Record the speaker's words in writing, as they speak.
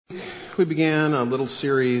We began a little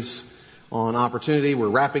series on opportunity. We're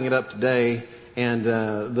wrapping it up today, and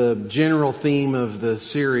the general theme of the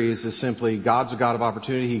series is simply God's a God of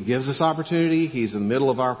opportunity. He gives us opportunity. He's in the middle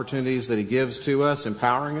of opportunities that He gives to us,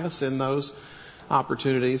 empowering us in those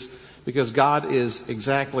opportunities, because God is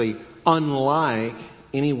exactly unlike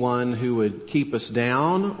anyone who would keep us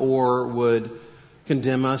down or would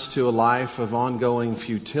condemn us to a life of ongoing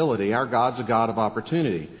futility. Our God's a God of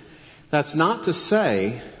opportunity. That's not to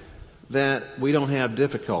say that we don't have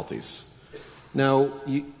difficulties. No,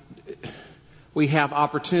 we have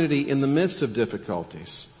opportunity in the midst of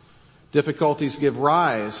difficulties. Difficulties give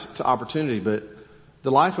rise to opportunity, but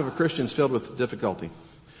the life of a Christian is filled with difficulty.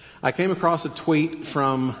 I came across a tweet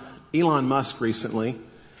from Elon Musk recently.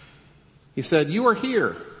 He said, "You are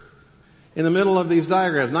here in the middle of these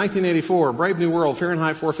diagrams. 1984, Brave New World,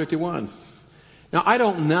 Fahrenheit 451. Now, I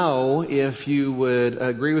don't know if you would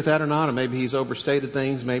agree with that or not, or maybe he's overstated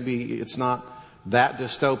things. Maybe it's not that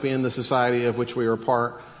dystopian, the society of which we are a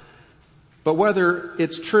part. But whether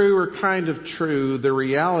it's true or kind of true, the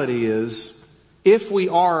reality is, if we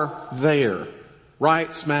are there,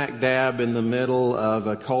 right smack dab in the middle of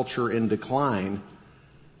a culture in decline,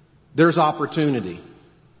 there's opportunity.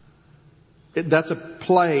 That's a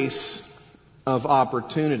place of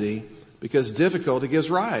opportunity, because difficulty gives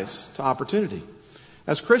rise to opportunity.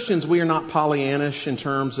 As Christians, we are not Pollyannish in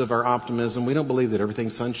terms of our optimism. We don't believe that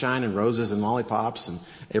everything's sunshine and roses and lollipops and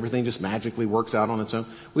everything just magically works out on its own.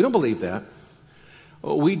 We don't believe that.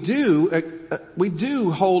 We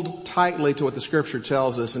do hold tightly to what the Scripture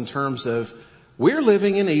tells us in terms of we're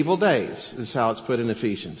living in evil days, is how it's put in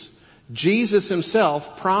Ephesians. Jesus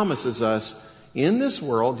Himself promises us, in this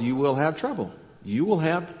world you will have trouble. You will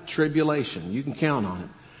have tribulation. You can count on it.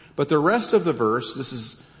 But the rest of the verse, this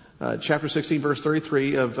is chapter 16, verse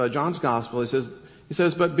 33 of John's Gospel, he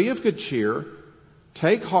says, "But be of good cheer,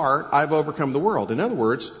 take heart, I've overcome the world." In other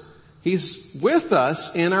words, He's with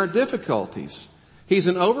us in our difficulties. He's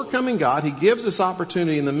an overcoming God. He gives us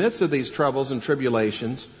opportunity in the midst of these troubles and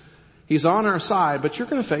tribulations. He's on our side, but you're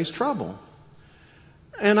going to face trouble.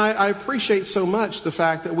 And I appreciate so much the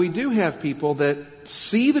fact that we do have people that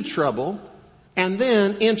see the trouble and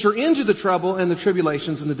then enter into the trouble and the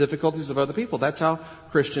tribulations and the difficulties of other people. That's how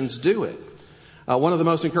Christians do it. One of the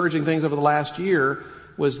most encouraging things over the last year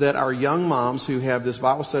was that our young moms who have this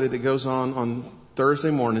Bible study that goes on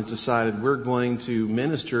Thursday mornings decided we're going to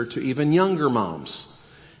minister to even younger moms.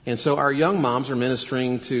 And so our young moms are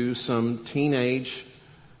ministering to some teenage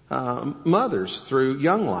mothers through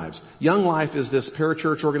Young Lives. Young Life is this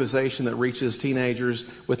parachurch organization that reaches teenagers.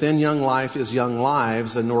 Within Young Life is Young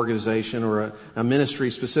Lives, an organization or a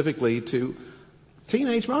ministry specifically to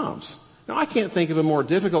teenage moms. Now, I can't think of a more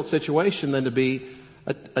difficult situation than to be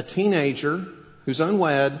a teenager who's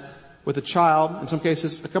unwed with a child, in some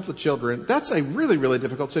cases a couple of children. That's a really, really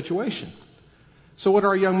difficult situation. So what do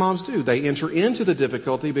our young moms do? They enter into the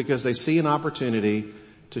difficulty because they see an opportunity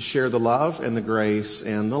to share the love and the grace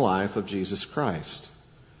and the life of Jesus Christ.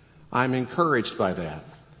 I'm encouraged by that.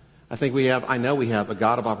 I know we have a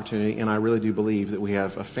God of opportunity, and I really do believe that we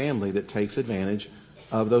have a family that takes advantage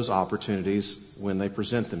of those opportunities when they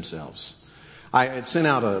present themselves. I had sent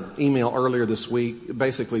out an email earlier this week,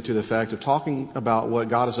 basically to the effect of talking about what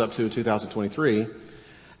God is up to in 2023,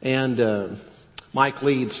 and Mike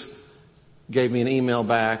Leeds gave me an email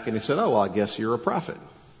back, and he said, "Oh, well, I guess you're a prophet."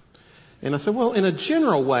 And I said, well, in a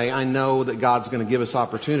general way, I know that God's going to give us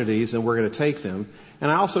opportunities and we're going to take them.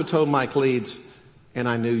 And I also told Mike Leeds, and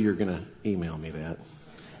I knew you're going to email me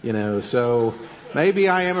that. So maybe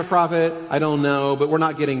I am a prophet. I don't know, but we're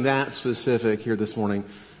not getting that specific here this morning.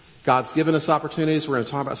 God's given us opportunities. We're going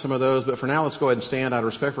to talk about some of those. But for now, let's go ahead and stand out of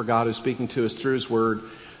respect for God who's speaking to us through His Word.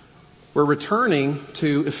 We're returning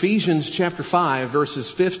to Ephesians chapter 5,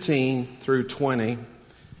 verses 15 through 20.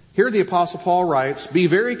 Here the Apostle Paul writes, "Be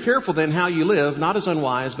very careful then how you live, not as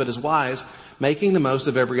unwise, but as wise, making the most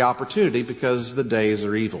of every opportunity, because the days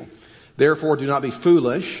are evil. Therefore do not be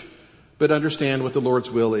foolish, but understand what the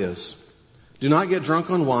Lord's will is. Do not get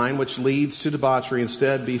drunk on wine, which leads to debauchery.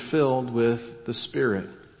 Instead, be filled with the Spirit.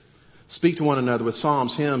 Speak to one another with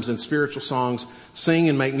psalms, hymns, and spiritual songs. Sing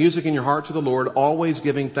and make music in your heart to the Lord, always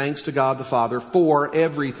giving thanks to God the Father for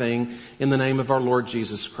everything in the name of our Lord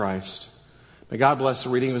Jesus Christ." May God bless the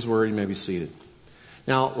reading of His Word. You may be seated.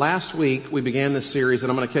 Now, last week we began this series, and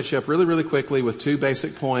I'm going to catch you up really, really quickly with two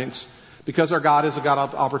basic points. Because our God is a God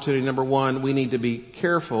of opportunity, number one, we need to be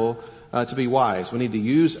careful to be wise. We need to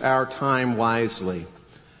use our time wisely.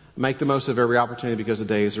 Make the most of every opportunity because the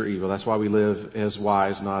days are evil. That's why we live as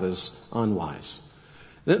wise, not as unwise.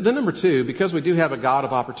 Then number two, because we do have a God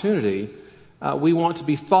of opportunity, we want to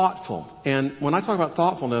be thoughtful. And when I talk about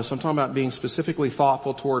thoughtfulness, I'm talking about being specifically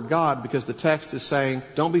thoughtful toward God, because the text is saying,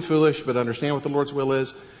 don't be foolish, but understand what the Lord's will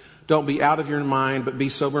is. Don't be out of your mind, but be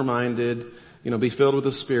sober-minded. Be filled with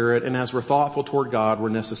the Spirit. And as we're thoughtful toward God, we're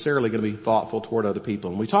necessarily going to be thoughtful toward other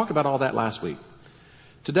people. And we talked about all that last week.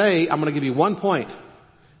 Today, I'm going to give you 1 point.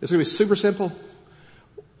 It's going to be super simple.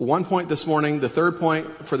 1 point this morning. The third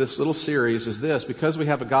point for this little series is this: because we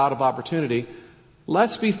have a God of opportunity,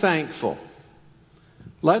 let's be thankful.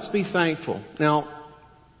 Let's be thankful. Now,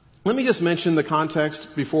 let me just mention the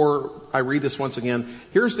context before I read this once again.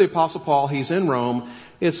 Here's the Apostle Paul. He's in Rome.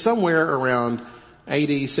 It's somewhere around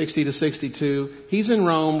AD 60 to 62. He's in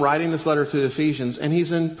Rome writing this letter to the Ephesians, and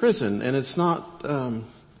he's in prison. And it's not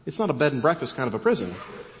a bed and breakfast kind of a prison.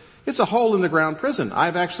 It's a hole in the ground prison.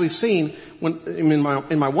 I've actually seen in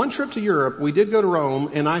my one trip to Europe, we did go to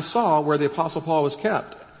Rome, and I saw where the Apostle Paul was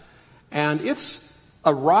kept. And it's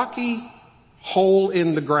a rocky hole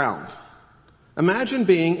in the ground. Imagine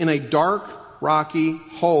being in a dark, rocky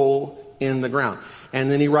hole in the ground.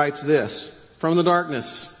 And then he writes this, from the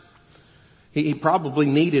darkness. He probably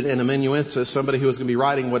needed an amanuensis, somebody who was going to be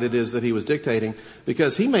writing what it is that he was dictating,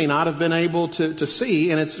 because he may not have been able to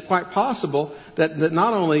see, and it's quite possible that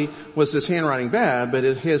not only was his handwriting bad, but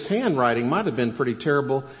his handwriting might have been pretty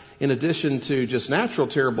terrible, in addition to just natural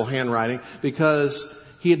terrible handwriting, because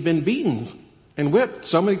he had been beaten and whipped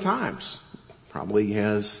so many times. Probably he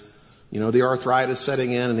has, the arthritis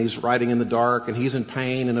setting in, and he's writing in the dark, and he's in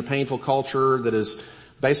pain in a painful culture that is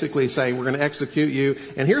basically saying, we're going to execute you.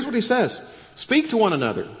 And here's what he says: speak to one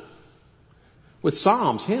another with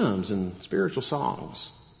psalms, hymns, and spiritual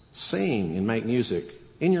songs. Sing and make music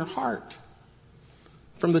in your heart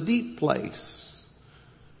from the deep place.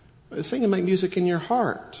 Sing and make music in your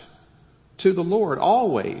heart to the Lord,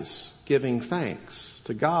 always giving thanks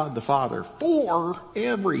to God the Father for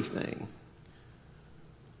everything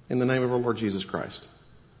in the name of our Lord Jesus Christ.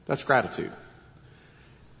 That's gratitude.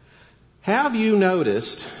 Have you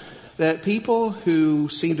noticed that people who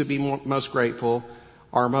seem to be most grateful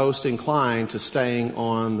are most inclined to staying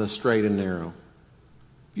on the straight and narrow?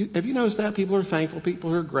 Have you noticed that? People who are thankful, people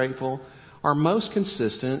who are grateful, are most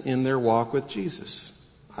consistent in their walk with Jesus.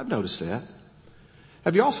 I've noticed that.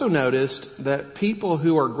 Have you also noticed that people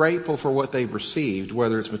who are grateful for what they've received,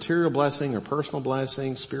 whether it's material blessing or personal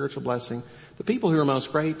blessing, spiritual blessing, the people who are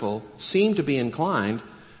most grateful seem to be inclined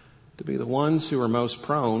to be the ones who are most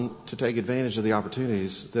prone to take advantage of the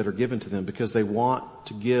opportunities that are given to them, because they want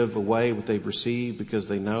to give away what they've received, because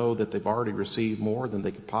they know that they've already received more than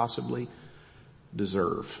they could possibly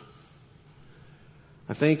deserve.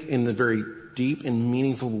 I think in the very deep and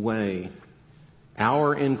meaningful way,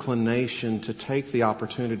 our inclination to take the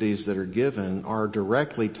opportunities that are given are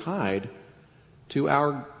directly tied to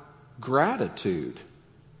our gratitude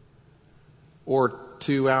or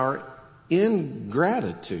to our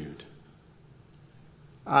ingratitude.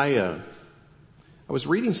 I was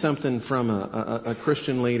reading something from a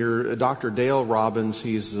Christian leader, Dr. Dale Robbins.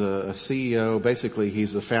 He's a CEO. Basically,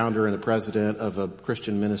 he's the founder and the president of a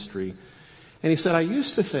Christian ministry. And he said, I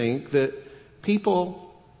used to think that people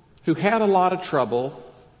who had a lot of trouble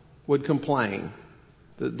would complain,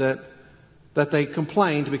 that they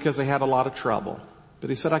complained because they had a lot of trouble. But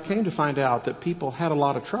he said, I came to find out that people had a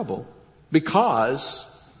lot of trouble because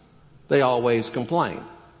they always complain.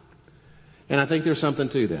 And I think there's something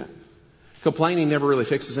to that. Complaining never really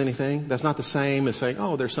fixes anything. That's not the same as saying,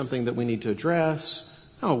 oh, there's something that we need to address.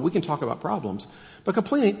 No, we can talk about problems. But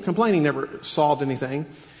complaining never solved anything.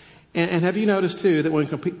 And have you noticed too that when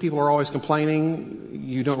people are always complaining,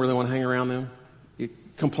 you don't really want to hang around them?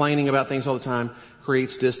 Complaining about things all the time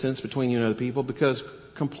creates distance between you and other people, because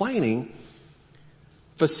complaining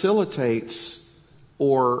facilitates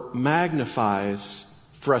or magnifies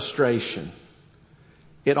frustration.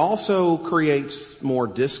 It also creates more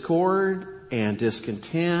discord and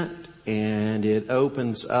discontent, and it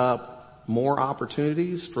opens up more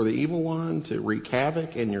opportunities for the evil one to wreak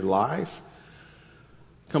havoc in your life.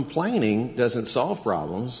 Complaining doesn't solve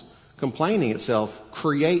problems. Complaining itself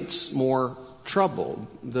creates more trouble.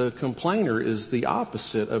 The complainer is the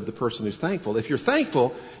opposite of the person who's thankful. If you're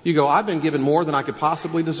thankful, you go, I've been given more than I could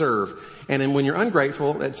possibly deserve. And then when you're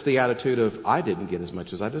ungrateful, it's the attitude of, I didn't get as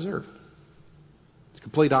much as I deserve. It's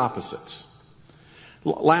complete opposites.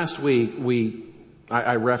 Last week,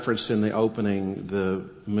 I referenced in the opening the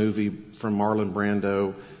movie from Marlon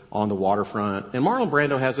Brando, On the Waterfront. And Marlon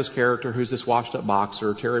Brando has this character who's this washed up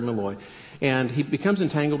boxer, Terry Malloy. And he becomes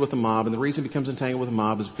entangled with the mob. And the reason he becomes entangled with the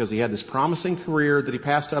mob is because he had this promising career that he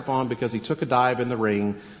passed up on because he took a dive in the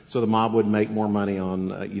ring so the mob would make more money on,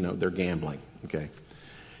 their gambling. Okay.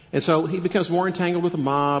 And so he becomes more entangled with the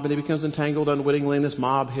mob, and he becomes entangled unwittingly in this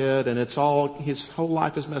mob hit, and his whole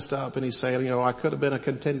life is messed up, and he's saying, I could have been a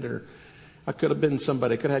contender. I could have been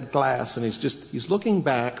somebody, I could have had glass, and he's looking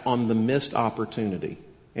back on the missed opportunity,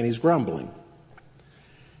 and he's grumbling.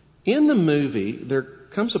 In the movie, there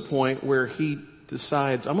comes a point where he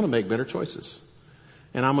decides, I'm going to make better choices.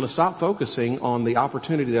 And I'm going to stop focusing on the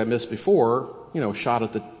opportunity that I missed before, shot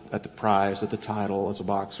at the prize, at the title as a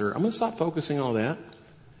boxer. I'm going to stop focusing on that.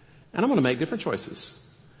 And I'm going to make different choices.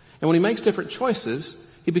 And when he makes different choices,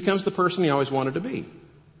 he becomes the person he always wanted to be.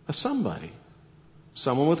 A somebody.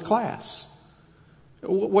 Someone with class.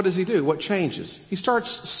 What does he do? What changes? He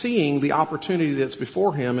starts seeing the opportunity that's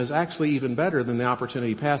before him as actually even better than the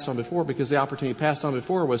opportunity he passed on before, because the opportunity he passed on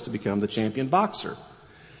before was to become the champion boxer.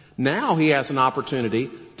 Now he has an opportunity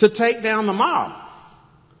to take down the mob.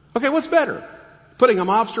 Okay, what's better? Putting a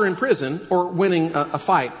mobster in prison or winning a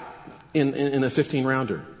fight in a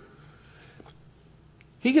 15-rounder?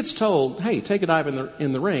 He gets told, hey, take a dive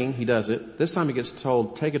in the ring. He does it. This time he gets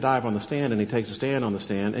told, take a dive on the stand, and he takes a stand on the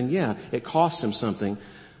stand. And yeah, it costs him something.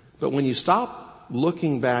 But when you stop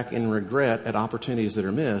looking back in regret at opportunities that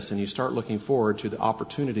are missed and you start looking forward to the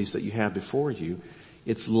opportunities that you have before you,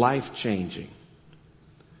 it's life-changing.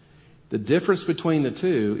 The difference between the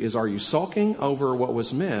two is, are you sulking over what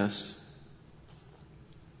was missed,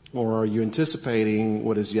 or are you anticipating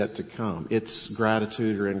what is yet to come? It's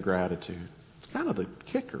gratitude or ingratitude. Kind of the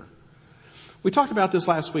kicker. We talked about this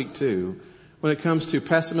last week too. When it comes to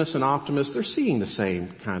pessimists and optimists, they're seeing the same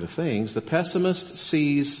kind of things. The pessimist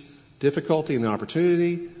sees difficulty in the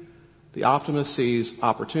opportunity. The optimist sees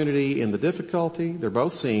opportunity in the difficulty. They're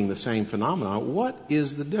both seeing the same phenomenon. What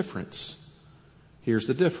is the difference? Here's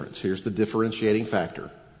the difference. Here's the differentiating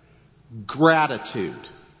factor. Gratitude.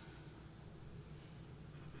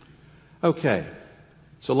 Okay,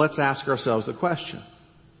 so let's ask ourselves the question.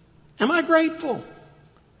 Am I grateful?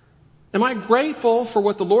 Am I grateful for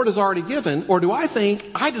what the Lord has already given, or do I think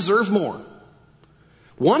I deserve more?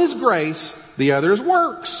 One is grace, the other is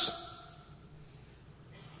works.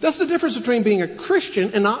 That's the difference between being a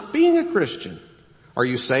Christian and not being a Christian. Are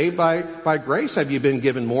you saved by grace? Have you been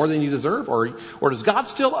given more than you deserve? Or does God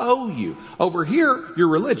still owe you? Over here, you're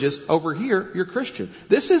religious. Over here, you're Christian.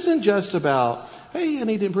 This isn't just about, hey, I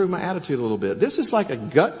need to improve my attitude a little bit. This is like a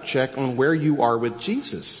gut check on where you are with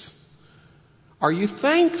Jesus. Are you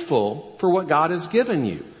thankful for what God has given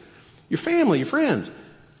you? Your family, your friends.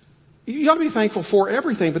 You ought to be thankful for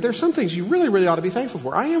everything, but there's some things you really, really ought to be thankful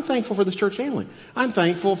for. I am thankful for this church family. I'm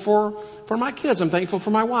thankful for my kids. I'm thankful for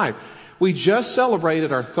my wife. We just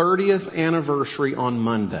celebrated our 30th anniversary on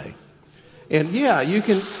Monday. And yeah, you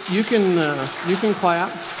can clap.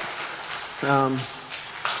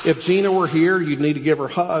 If Gina were here, you'd need to give her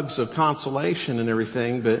hugs of consolation and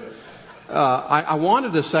everything, but I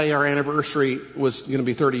wanted to say our anniversary was going to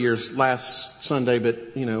be 30 years last Sunday,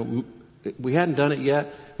 but we hadn't done it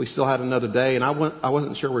yet. We still had another day, and I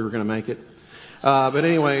wasn't sure we were going to make it. But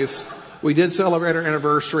anyways, we did celebrate our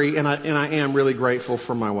anniversary, and I am really grateful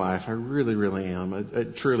for my wife. I really, really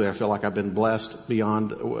am. Truly, I feel like I've been blessed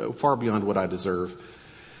far beyond what I deserve.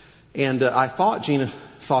 And I thought Gina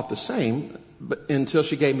thought the same, but until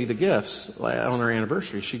she gave me the gifts on our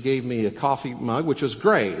anniversary. She gave me a coffee mug, which was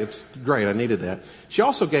great. It's great. I needed that. She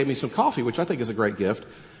also gave me some coffee, which I think is a great gift.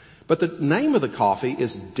 But the name of the coffee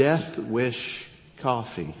is Death Wish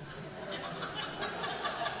Coffee.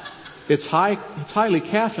 It's highly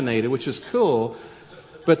caffeinated, which is cool.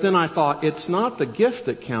 But then I thought, it's not the gift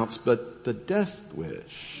that counts, but the death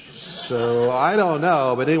wish. So I don't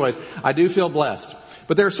know. But anyways, I do feel blessed.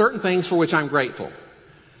 But there are certain things for which I'm grateful.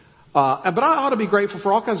 But I ought to be grateful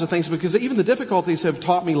for all kinds of things, because even the difficulties have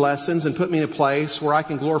taught me lessons and put me in a place where I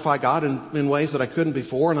can glorify God in ways that I couldn't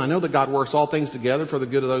before. And I know that God works all things together for the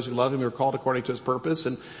good of those who love Him, who are called according to His purpose.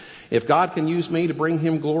 And if God can use me to bring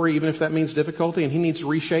Him glory, even if that means difficulty, and He needs to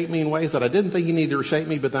reshape me in ways that I didn't think He needed to reshape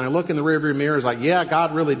me, but then I look in the rearview mirror, it's like, yeah,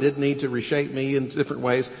 God really did need to reshape me in different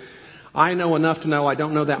ways. I know enough to know I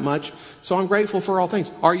don't know that much. So I'm grateful for all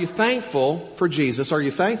things. Are you thankful for Jesus? Are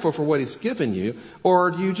you thankful for what He's given you?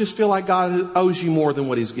 Or do you just feel like God owes you more than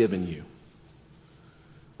what He's given you?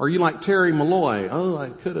 Are you like Terry Malloy? Oh, I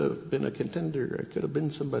could have been a contender. I could have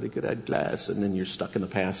been somebody, could have had glass. And then you're stuck in the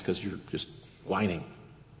past because you're just whining.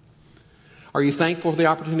 Are you thankful for the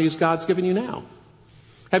opportunities God's given you now?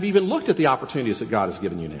 Have you even looked at the opportunities that God has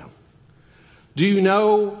given you now? Do you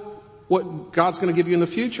know what God's going to give you in the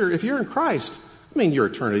future? If you're in Christ, your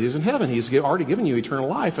eternity is in heaven. He's already given you eternal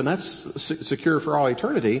life, and that's secure for all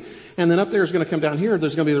eternity. And then up there is going to come down here.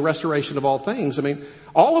 There's going to be the restoration of all things.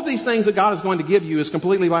 All of these things that God is going to give you is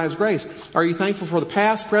completely by His grace. Are you thankful for the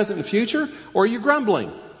past, present, and future? Or are you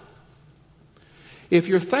grumbling? If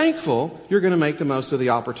you're thankful, you're going to make the most of the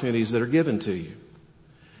opportunities that are given to you.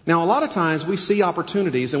 Now, a lot of times we see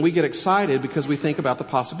opportunities and we get excited because we think about the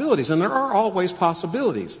possibilities, and there are always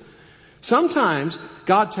possibilities. Sometimes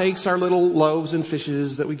God takes our little loaves and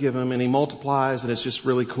fishes that we give him and he multiplies, and it's just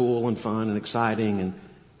really cool and fun and exciting, and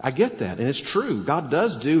I get that, and it's true. God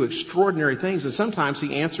does do extraordinary things, and sometimes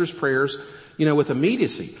he answers prayers, with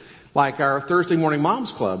immediacy. Like our Thursday morning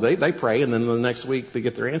moms club, they pray and then the next week they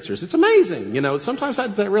get their answers. It's amazing, sometimes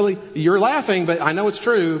that really, you're laughing, but I know it's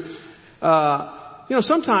true.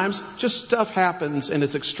 Sometimes just stuff happens and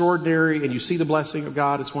it's extraordinary and you see the blessing of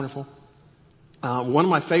God. It's wonderful. One of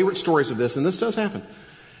my favorite stories of this, and this does happen.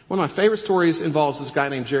 One of my favorite stories involves this guy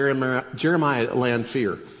named Jeremiah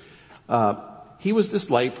Lanphier. He was this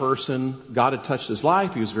lay person. God had touched his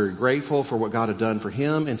life. He was very grateful for what God had done for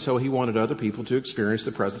him. And so he wanted other people to experience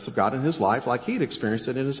the presence of God in his life like he'd experienced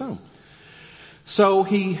it in his own. So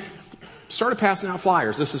he started passing out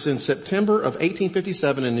flyers. This is in September of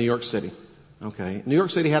 1857 in New York City. Okay. New York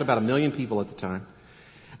City had about 1 million people at the time.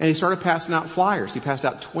 And he started passing out flyers. He passed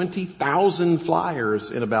out 20,000 flyers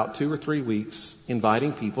in about 2 or 3 weeks,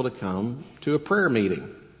 inviting people to come to a prayer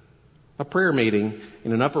meeting. A prayer meeting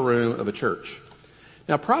in an upper room of a church.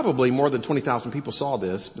 Now, probably more than 20,000 people saw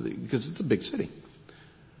this because it's a big city.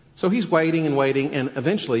 So he's waiting, and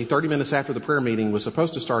eventually, 30 minutes after the prayer meeting was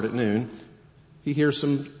supposed to start at noon, he hears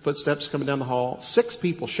some footsteps coming down the hall. 6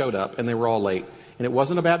 people showed up, and they were all late. And it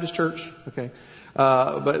wasn't a Baptist church, okay?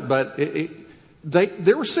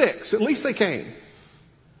 There were 6. At least they came.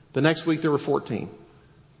 The next week, there were 14.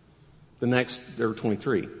 The next, there were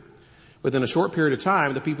 23. Within a short period of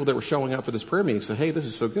time, the people that were showing up for this prayer meeting said, hey, this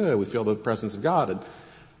is so good. We feel the presence of God, and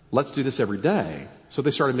let's do this every day. So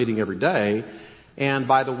they started meeting every day. And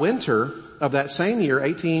by the winter of that same year,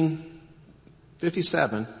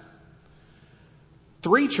 1857,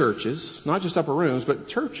 3 churches, not just upper rooms, but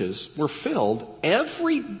churches were filled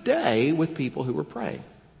every day with people who were praying.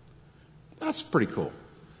 That's pretty cool.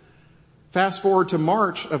 Fast forward to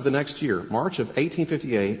March of the next year, March of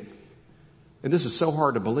 1858, and this is so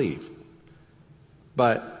hard to believe.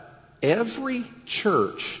 But every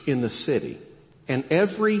church in the city and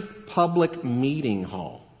every public meeting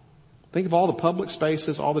hall, think of all the public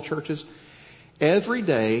spaces, all the churches, every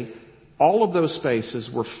day, all of those spaces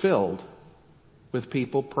were filled with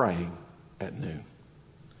people praying at noon.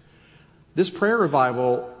 This prayer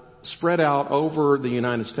revival spread out over the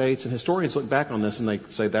United States, and historians look back on this and they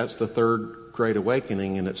say that's the third great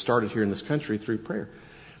awakening, and it started here in this country through prayer.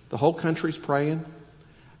 The whole country's praying.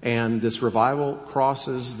 And this revival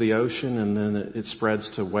crosses the ocean, and then it spreads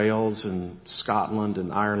to Wales and Scotland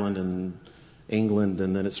and Ireland and England,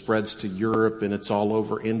 and then it spreads to Europe, and it's all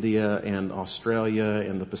over India and Australia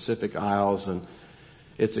and the Pacific Isles. And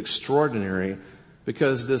it's extraordinary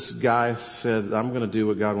because this guy said, I'm going to do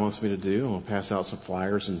what God wants me to do. I'm going to pass out some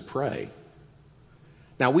flyers and pray.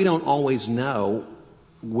 Now, we don't always know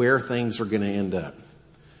where things are going to end up.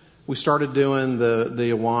 We started doing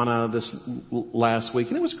the Awana this last week,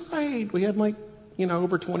 and it was great. We had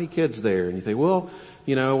over 20 kids there. And you think, well,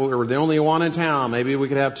 we're the only Awana in town. Maybe we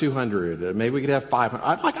could have 200. Maybe we could have 500.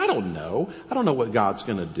 I don't know. I don't know what God's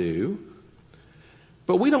going to do.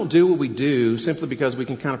 But we don't do what we do simply because we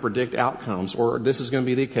can kind of predict outcomes, or this is going to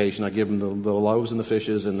be the occasion. I give them the loaves and the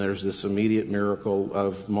fishes, and there's this immediate miracle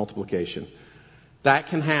of multiplication. That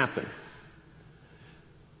can happen.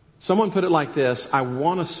 Someone put it like this. I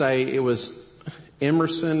want to say it was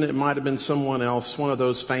Emerson. It might have been someone else, one of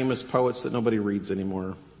those famous poets that nobody reads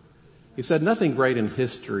anymore. He said, nothing great in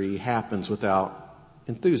history happens without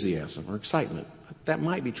enthusiasm or excitement. That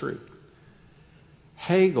might be true.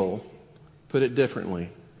 Hegel put it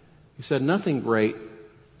differently. He said, nothing great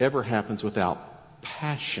ever happens without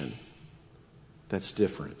passion. That's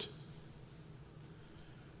different.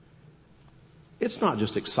 It's not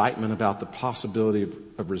just excitement about the possibility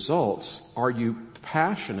of results. Are you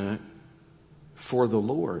passionate for the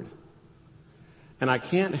Lord? And I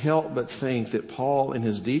can't help but think that Paul, in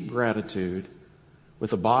his deep gratitude,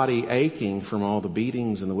 with a body aching from all the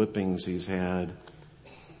beatings and the whippings he's had,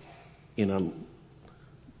 in a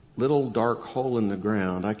little dark hole in the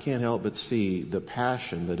ground, I can't help but see the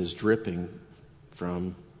passion that is dripping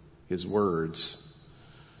from his words.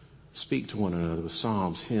 Speak to one another with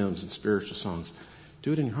psalms, hymns, and spiritual songs.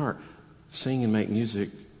 Do it in your heart. Sing and make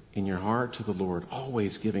music in your heart to the Lord,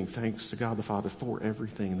 always giving thanks to God the Father for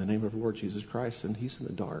everything in the name of the Lord Jesus Christ. And he's in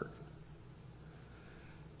the dark.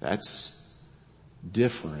 That's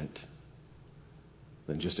different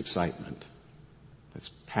than just excitement. That's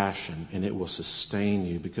passion, and it will sustain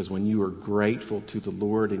you, because when you are grateful to the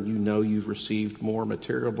Lord and you know you've received more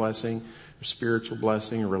material blessing, or spiritual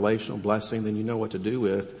blessing, or relational blessing than you know what to do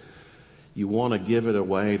with, you want to give it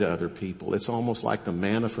away to other people. It's almost like the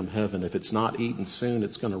manna from heaven. If it's not eaten soon,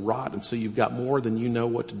 it's going to rot. And so you've got more than you know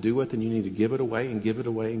what to do with, and you need to give it away and give it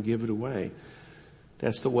away and give it away.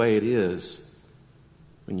 That's the way it is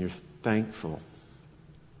when you're thankful.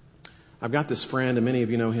 I've got this friend, and many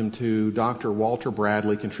of you know him too, Dr. Walter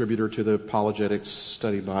Bradley, contributor to the Apologetics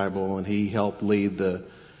Study Bible, and he helped lead the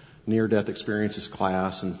near-death experiences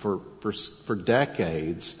class. And for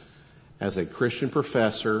decades, as a Christian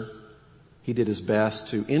professor, he did his best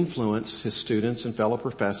to influence his students and fellow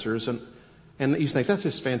professors. And you think, that's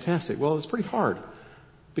just fantastic. Well, it's pretty hard,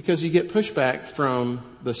 because you get pushback from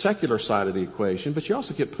the secular side of the equation, but you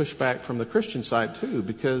also get pushback from the Christian side too,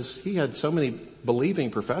 because he had so many believing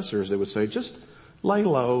professors that would say, just lay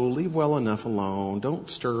low, leave well enough alone, don't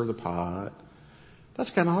stir the pot. That's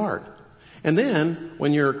kind of hard. And then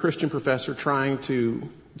when you're a Christian professor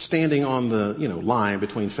standing on the, line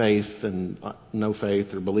between faith and no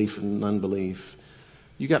faith, or belief and unbelief,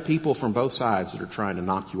 you got people from both sides that are trying to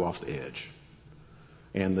knock you off the edge.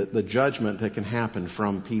 And the judgment that can happen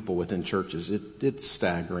from people within churches, it's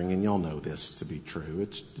staggering, and y'all know this to be true.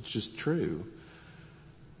 It's just true.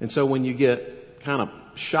 And so when you get kind of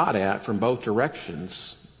shot at from both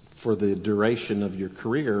directions for the duration of your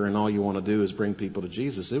career, and all you want to do is bring people to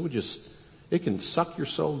Jesus, it can suck your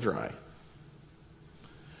soul dry.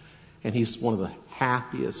 And he's one of the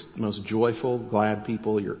happiest, most joyful, glad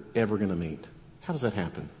people you're ever going to meet. How does that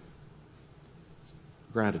happen?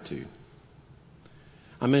 Gratitude.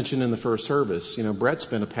 I mentioned in the first service, Brett's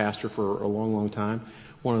been a pastor for a long, long time.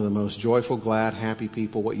 One of the most joyful, glad, happy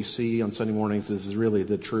people. What you see on Sunday mornings is really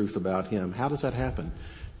the truth about him. How does that happen?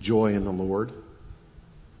 Joy in the Lord.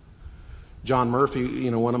 John Murphy,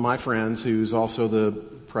 one of my friends who's also the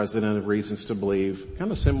president of Reasons to Believe,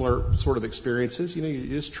 kind of similar sort of experiences. You're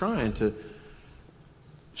just trying to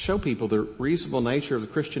show people the reasonable nature of the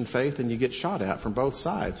Christian faith, and you get shot at from both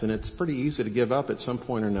sides. And it's pretty easy to give up at some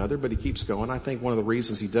point or another, but he keeps going. I think one of the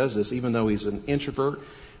reasons he does this, even though he's an introvert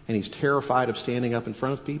and he's terrified of standing up in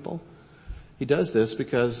front of people, he does this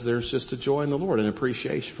because there's just a joy in the Lord and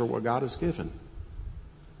appreciation for what God has given.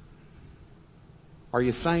 Are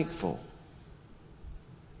you thankful?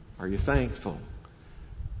 Are you thankful?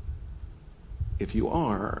 If you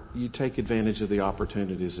are, you take advantage of the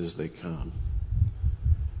opportunities as they come.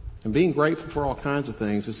 And being grateful for all kinds of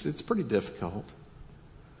things, it's pretty difficult.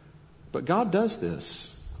 But God does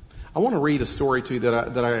this. I want to read a story to you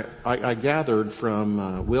that I gathered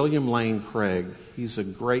from William Lane Craig. He's a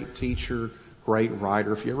great teacher, great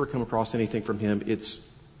writer. If you ever come across anything from him, it's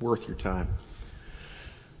worth your time.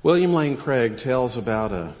 William Lane Craig tells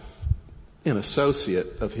about an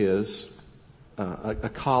associate of his, a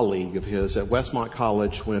colleague of his at Westmont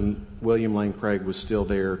College when William Lane Craig was still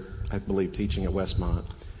there, I believe, teaching at Westmont.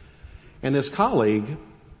 And this colleague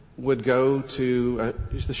would go to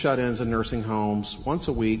the shut-ins and nursing homes once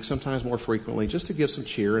a week, sometimes more frequently, just to give some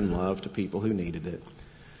cheer and love to people who needed it.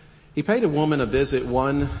 He paid a woman a visit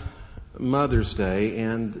one Mother's Day,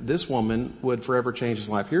 and this woman would forever change his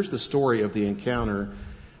life. Here's the story of the encounter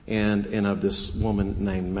and of this woman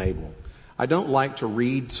named Mabel. I don't like to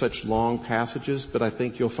read such long passages, but I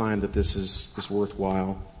think you'll find that this is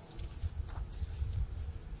worthwhile.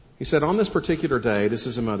 He said, on this particular day, this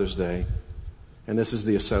is a Mother's Day, and this is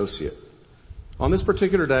the associate. On this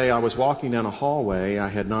particular day, I was walking down a hallway I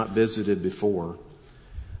had not visited before.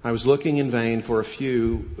 I was looking in vain for a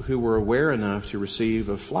few who were aware enough to receive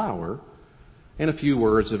a flower and a few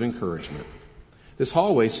words of encouragement. This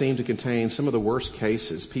hallway seemed to contain some of the worst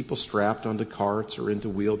cases, people strapped onto carts or into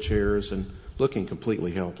wheelchairs and looking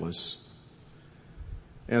completely helpless.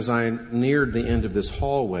 As I neared the end of this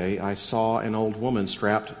hallway, I saw an old woman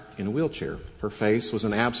strapped in a wheelchair. Her face was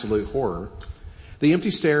an absolute horror. The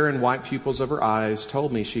empty stare and white pupils of her eyes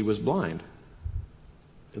told me she was blind.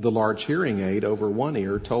 The large hearing aid over one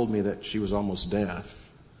ear told me that she was almost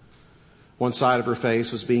deaf. One side of her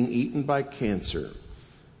face was being eaten by cancer.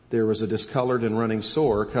 There was a discolored and running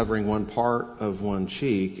sore covering one part of one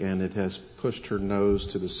cheek, and it has pushed her nose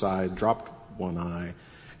to the side, dropped one eye,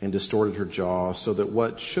 and distorted her jaw so that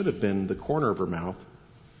what should have been the corner of her mouth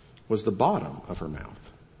was the bottom of her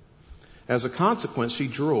mouth. As a consequence, she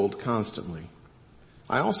drooled constantly.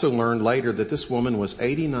 I also learned later that this woman was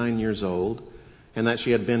 89 years old and that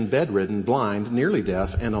she had been bedridden, blind, nearly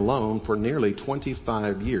deaf, and alone for nearly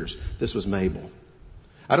 25 years. This was Mabel.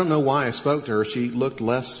 I don't know why I spoke to her. She looked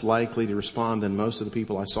less likely to respond than most of the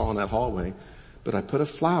people I saw in that hallway. but I put a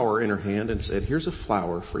flower in her hand and said, "Here's a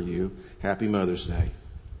flower for you. Happy Mother's Day."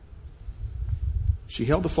 She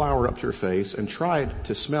held the flower up to her face and tried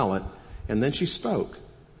to smell it, and then she spoke.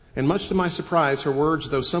 And much to my surprise, her words,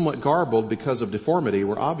 though somewhat garbled because of deformity,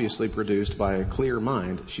 were obviously produced by a clear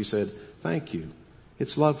mind. She said, "Thank you.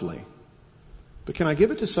 It's lovely. But can I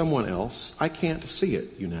give it to someone else? I can't see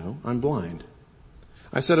it, you know. I'm blind."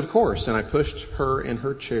 I said, "Of course," and I pushed her in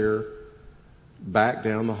her chair back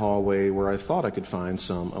down the hallway where I thought I could find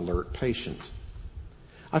some alert patient.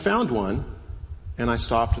 I found one, and I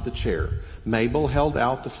stopped at the chair. Mabel held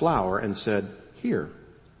out the flower and said, "Here,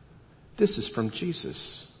 this is from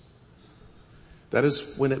Jesus." That is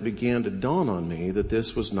when it began to dawn on me that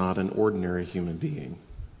this was not an ordinary human being.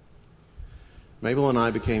 Mabel and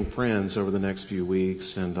I became friends over the next few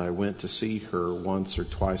weeks, and I went to see her once or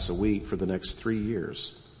twice a week for the next 3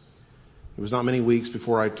 years. It was not many weeks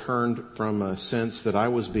before I turned from a sense that I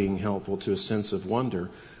was being helpful to a sense of wonder.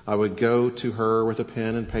 I would go to her with a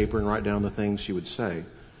pen and paper and write down the things she would say.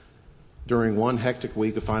 During one hectic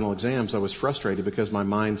week of final exams, I was frustrated because my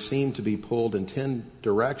mind seemed to be pulled in 10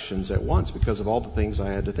 directions at once because of all the things I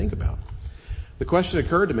had to think about. The question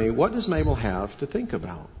occurred to me, what does Mabel have to think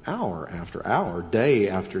about? Hour after hour, day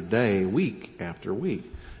after day, week after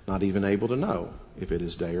week, not even able to know if it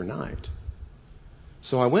is day or night.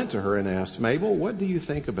 So I went to her and asked, "Mabel, what do you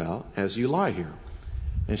think about as you lie here?"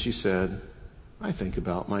 And she said, "I think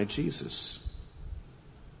about my Jesus."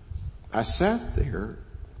 I sat there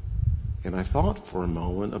and I thought for a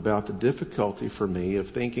moment about the difficulty for me of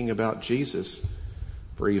thinking about Jesus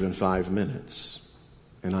for even 5 minutes.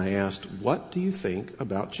 And I asked, "What do you think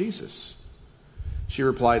about Jesus?" She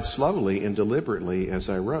replied slowly and deliberately as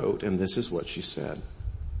I wrote, and this is what she said.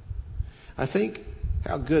 "I think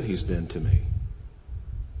how good he's been to me.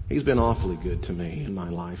 He's been awfully good to me in my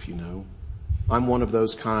life, you know. I'm one of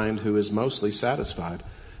those kind who is mostly satisfied.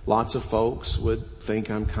 Lots of folks would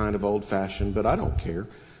think I'm kind of old-fashioned, but I don't care.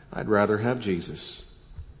 I'd rather have Jesus.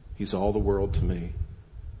 He's all the world to me."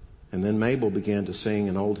 And then Mabel began to sing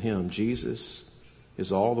an old hymn, "Jesus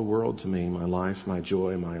is all the world to me, my life, my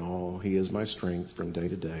joy, my all. He is my strength from day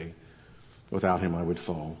to day. Without him I would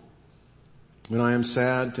fall. When I am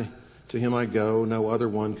sad, to him I go. No other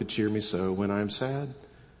one could cheer me so. When I am sad,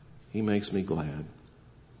 he makes me glad.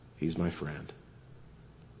 He's my friend."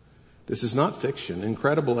 This is not fiction.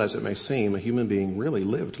 Incredible as it may seem, a human being really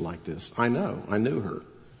lived like this. I knew her.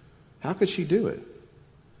 How could she do it?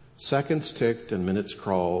 Seconds ticked and minutes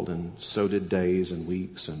crawled, and so did days and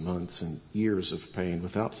weeks and months and years of pain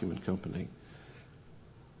without human company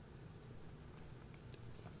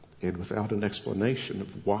and without an explanation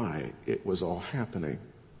of why it was all happening.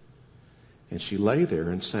 And she lay there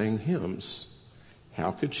and sang hymns.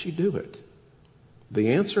 How could she do it? The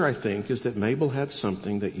answer, I think, is that Mabel had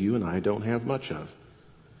something that you and I don't have much of.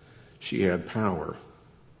 She had power.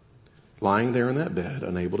 Lying there in that bed,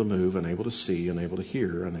 unable to move, unable to see, unable to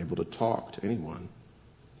hear, unable to talk to anyone.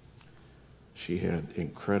 She had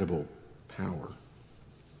incredible power.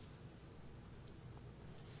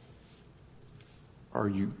 Are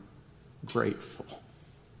you grateful?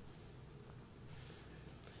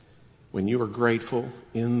 When you are grateful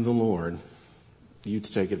in the Lord, you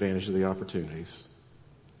take advantage of the opportunities.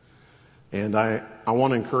 And I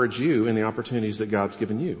want to encourage you in the opportunities that God's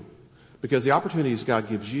given you. Because the opportunities God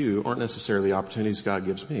gives you aren't necessarily the opportunities God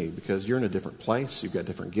gives me, because you're in a different place, you've got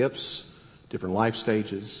different gifts, different life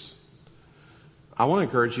stages. I want to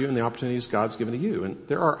encourage you in the opportunities God's given to you. And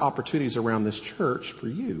there are opportunities around this church for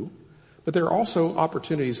you, but there are also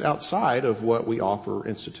opportunities outside of what we offer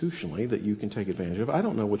institutionally that you can take advantage of. I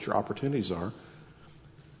don't know what your opportunities are,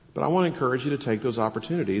 but I want to encourage you to take those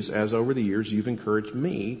opportunities, as over the years you've encouraged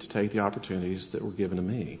me to take the opportunities that were given to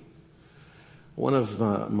me. One of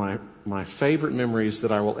my favorite memories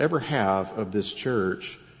that I will ever have of this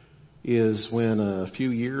church is when a few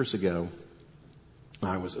years ago,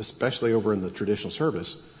 I was especially over in the traditional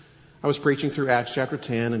service, I was preaching through Acts chapter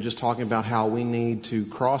 10 and just talking about how we need to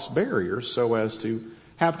cross barriers so as to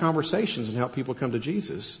have conversations and help people come to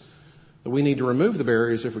Jesus. That we need to remove the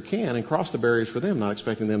barriers if we can and cross the barriers for them, not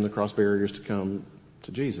expecting them to cross barriers to come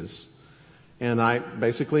to Jesus. And I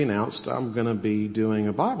basically announced I'm going to be doing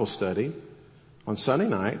a Bible study on Sunday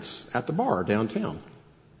nights at the bar downtown.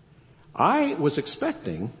 I was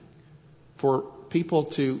expecting for people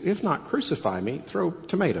to, if not crucify me, throw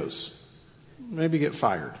tomatoes, maybe get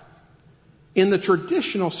fired. In the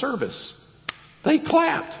traditional service, they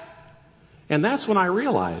clapped. And that's when I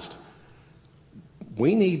realized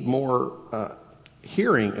we need more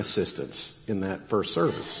hearing assistance in that first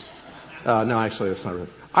service. No, actually, that's not really.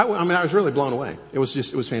 I was really blown away. It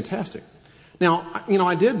was fantastic. Now,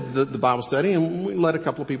 I did the Bible study and we led a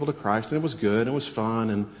couple of people to Christ and it was good and it was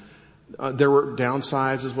fun and there were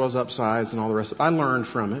downsides as well as upsides and all the rest of it. I learned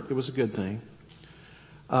from it. It was a good thing.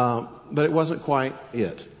 But it wasn't quite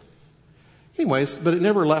it. Anyways, but it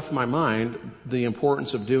never left my mind the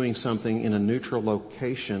importance of doing something in a neutral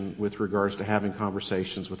location with regards to having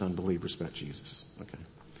conversations with unbelievers about Jesus. Okay.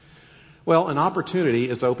 Well, an opportunity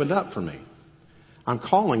has opened up for me. I'm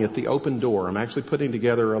calling it the Open Door. I'm actually putting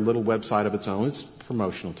together a little website of its own. It's a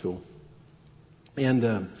promotional tool.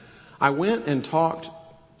 And I went and talked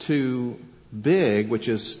to Big, which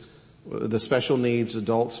is the special needs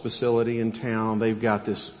adults facility in town. They've got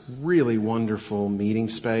this really wonderful meeting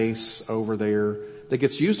space over there that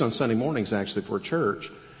gets used on Sunday mornings actually for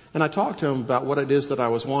church. And I talked to them about what it is that I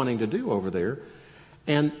was wanting to do over there.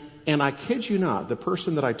 And I kid you not, the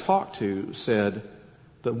person that I talked to said,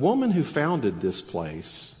 the woman who founded this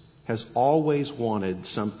place has always wanted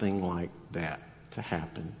something like that to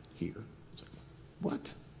happen here. I was like, what?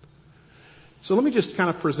 So let me just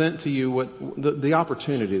kind of present to you what the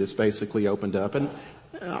opportunity that's basically opened up. And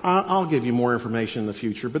I'll give you more information in the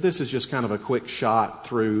future, but this is just kind of a quick shot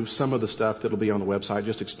through some of the stuff that'll be on the website,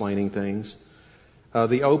 just explaining things.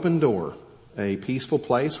 The Open Door, a peaceful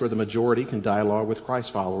place where the majority can dialogue with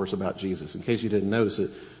Christ followers about Jesus. In case you didn't notice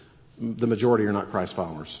it, the majority are not Christ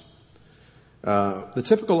followers. The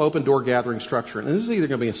typical Open Door gathering structure, and this is either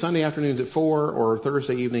going to be on Sunday afternoons at 4 or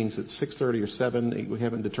Thursday evenings at 6:30 or 7. We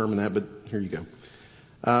haven't determined that, but here you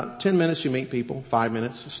go. 10 minutes you meet people, 5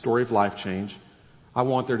 minutes, a story of life change. I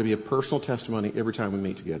want there to be a personal testimony every time we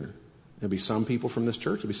meet together. There'll be some people from this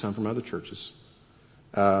church, there'll be some from other churches.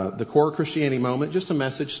 The core Christianity moment, just a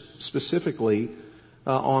message specifically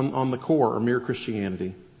on the core or mere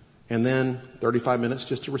Christianity. And then 35 minutes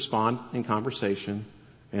just to respond in conversation.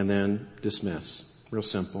 And then dismiss. Real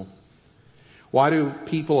simple. Why do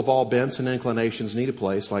people of all bents and inclinations need a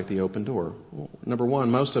place like the Open Door? Well, number one,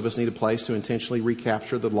 most of us need a place to intentionally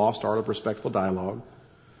recapture the lost art of respectful dialogue.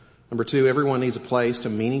 Number two, everyone needs a place to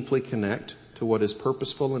meaningfully connect to what is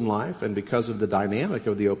purposeful in life. And because of the dynamic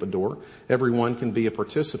of the Open Door, everyone can be a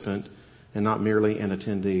participant and not merely an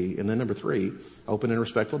attendee. And then number three, open and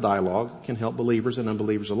respectful dialogue can help believers and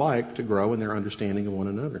unbelievers alike to grow in their understanding of one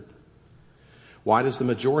another. Why does the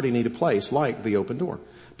majority need a place like the Open Door?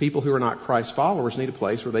 People who are not Christ followers need a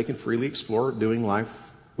place where they can freely explore doing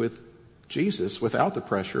life with Jesus without the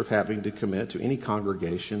pressure of having to commit to any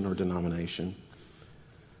congregation or denomination.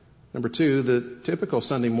 Number two, the typical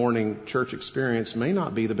Sunday morning church experience may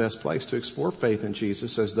not be the best place to explore faith in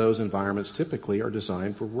Jesus, as those environments typically are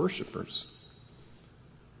designed for worshipers.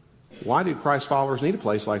 Why do Christ followers need a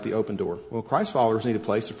place like the Open Door? Well, Christ followers need a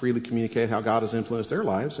place to freely communicate how God has influenced their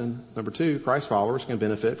lives. And number two, Christ followers can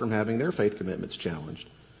benefit from having their faith commitments challenged.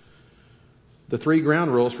 The 3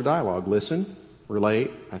 ground rules for dialogue: listen, relate,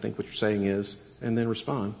 I think what you're saying is, and then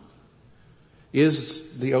respond.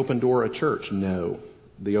 Is the Open Door a church? No.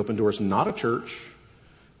 The Open Door is not a church.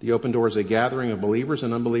 The Open Door is a gathering of believers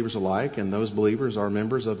and unbelievers alike, and those believers are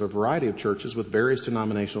members of a variety of churches with various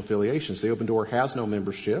denominational affiliations. The Open Door has no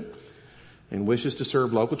membership and wishes to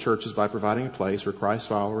serve local churches by providing a place for Christ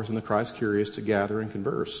followers and the Christ curious to gather and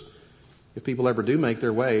converse. If people ever do make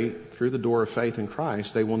their way through the door of faith in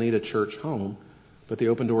Christ, they will need a church home, but the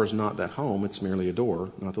Open Door is not that home. It's merely a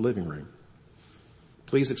door, not the living room.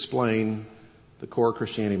 Please explain the core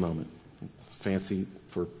Christianity moment. Fancy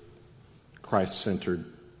for Christ-centered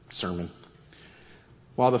sermon.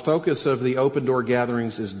 While the focus of the Open Door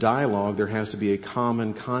gatherings is dialogue, there has to be a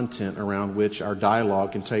common content around which our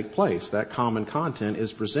dialogue can take place. That common content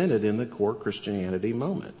is presented in the core Christianity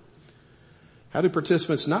moment. How do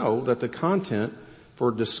participants know that the content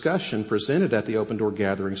for discussion presented at the Open Door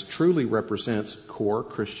gatherings truly represents core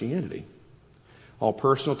Christianity? All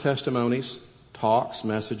personal testimonies, talks,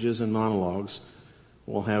 messages, and monologues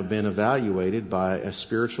will have been evaluated by a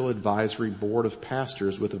spiritual advisory board of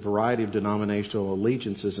pastors with a variety of denominational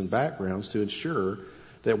allegiances and backgrounds to ensure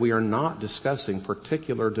that we are not discussing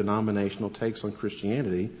particular denominational takes on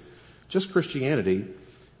Christianity, just Christianity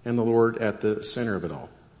and the Lord at the center of it all.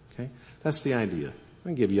 Okay? That's the idea. I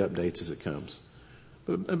can give you updates as it comes.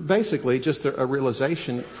 But basically, just a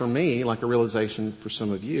realization for me, like a realization for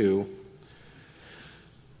some of you,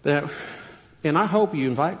 that, and I hope you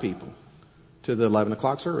invite people to the 11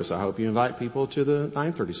 o'clock service. I hope you invite people to the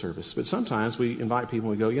 9:30 service. But sometimes we invite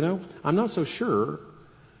people and we go, I'm not so sure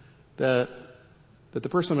that the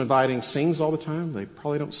person I'm inviting sings all the time. They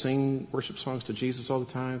probably don't sing worship songs to Jesus all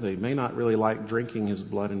the time. They may not really like drinking his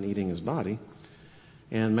blood and eating his body.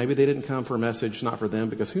 And maybe they didn't come for a message not for them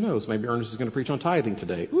because who knows, maybe Ernest is going to preach on tithing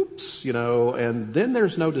today. Oop. oops, and then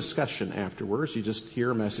there's no discussion afterwards. You just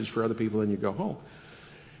hear a message for other people and you go home.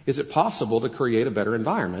 Is it possible to create a better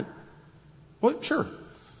environment? Well, sure.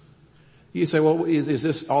 You say, well, is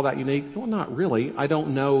this all that unique? Well, not really. I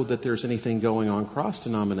don't know that there's anything going on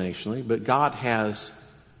cross-denominationally, but God has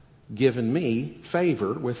given me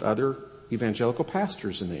favor with other evangelical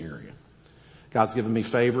pastors in the area. God's given me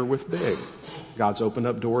favor with Big. God's opened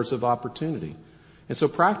up doors of opportunity. And so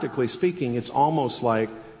practically speaking, it's almost like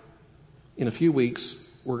in a few weeks,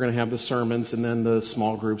 we're going to have the sermons and then the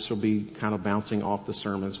small groups will be kind of bouncing off the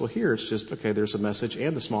sermons. Well, here it's just, okay, there's a message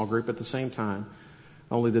and the small group at the same time.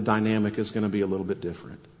 Only the dynamic is going to be a little bit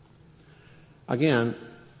different. Again,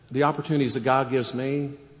 the opportunities that God gives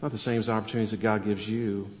me, not the same as the opportunities that God gives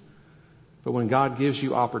you. But when God gives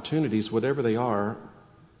you opportunities, whatever they are,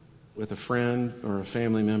 with a friend or a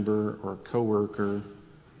family member or a coworker,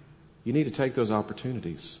 you need to take those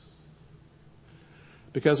opportunities.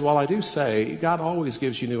 Because while I do say God always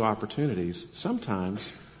gives you new opportunities,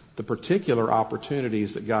 sometimes the particular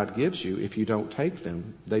opportunities that God gives you, if you don't take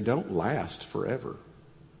them, they don't last forever.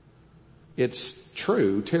 It's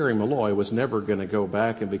true, Terry Malloy was never going to go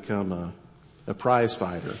back and become a prize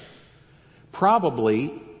fighter.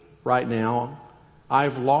 Probably right now,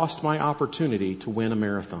 I've lost my opportunity to win a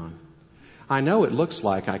marathon. I know it looks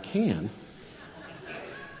like I can,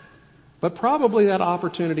 but probably that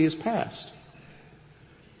opportunity is past.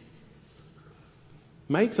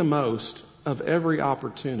 Make the most of every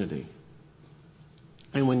opportunity.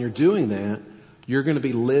 And when you're doing that, you're going to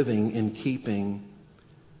be living in keeping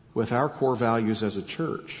with our core values as a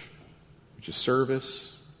church, which is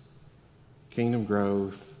service, kingdom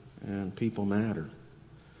growth, and people matter.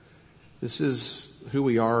 This is who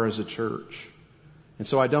we are as a church. And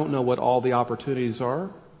so I don't know what all the opportunities are.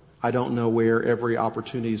 I don't know where every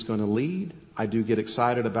opportunity is going to lead. I do get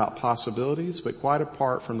excited about possibilities, but quite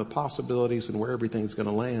apart from the possibilities and where everything's going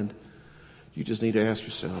to land, you just need to ask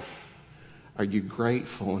yourself, are you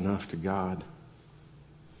grateful enough to God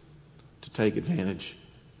to take advantage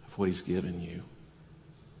of what He's given you?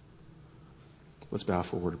 Let's bow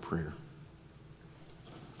for a word of prayer.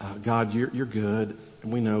 God, you're good,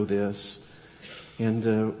 and we know this.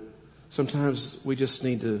 And sometimes we just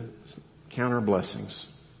need to count our blessings.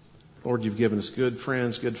 Lord, you've given us good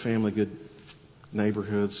friends, good family, good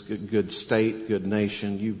neighborhoods, good state, good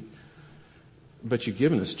nation. But you've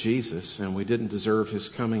given us Jesus, and we didn't deserve His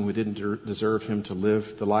coming. We didn't deserve Him to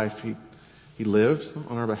live the life He lived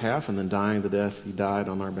on our behalf, and then dying the death He died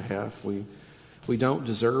on our behalf. We don't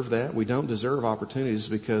deserve that. We don't deserve opportunities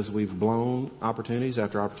because we've blown opportunities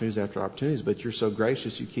after opportunities after opportunities, but you're so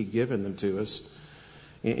gracious you keep giving them to us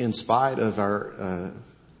in spite of our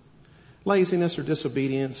laziness or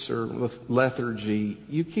disobedience or lethargy.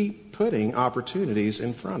 You keep putting opportunities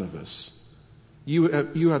in front of us. You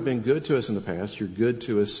have been good to us in the past. You're good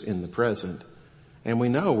to us in the present. And we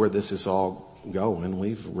know where this is all going.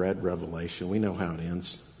 We've read Revelation. We know how it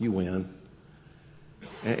ends. You win.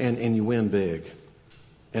 And you win big.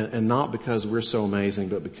 And not because we're so amazing,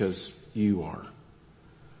 but because you are.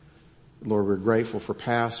 Lord, we're grateful for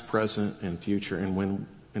past, present, and future. And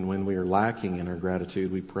when we are lacking in our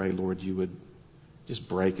gratitude, we pray, Lord, you would just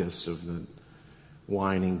break us of the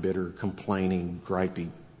whining, bitter, complaining, gripey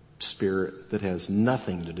spirit that has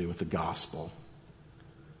nothing to do with the gospel.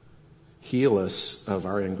 Heal us of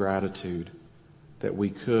our ingratitude that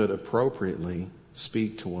we could appropriately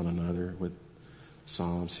speak to one another with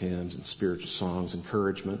psalms, hymns, and spiritual songs,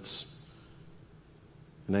 encouragements.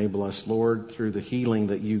 Enable us, Lord, through the healing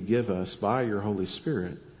that you give us by your Holy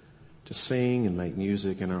Spirit, to sing and make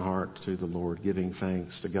music in our heart to the Lord, giving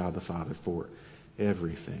thanks to God the Father for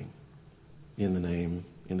everything in the name,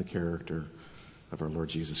 in the character of our Lord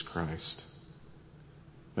Jesus Christ.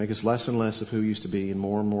 Make us less and less of who we used to be and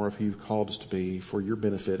more of who you've called us to be for your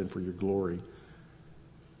benefit and for your glory.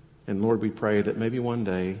 And Lord, we pray that maybe one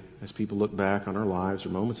day, as people look back on our lives or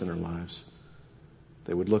moments in our lives,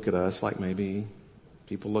 they would look at us like maybe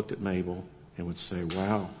people looked at Mabel and would say,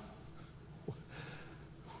 wow,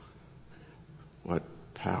 what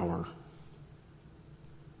power.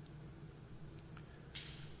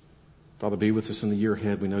 Father, be with us in the year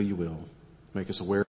ahead. We know you will. Make us aware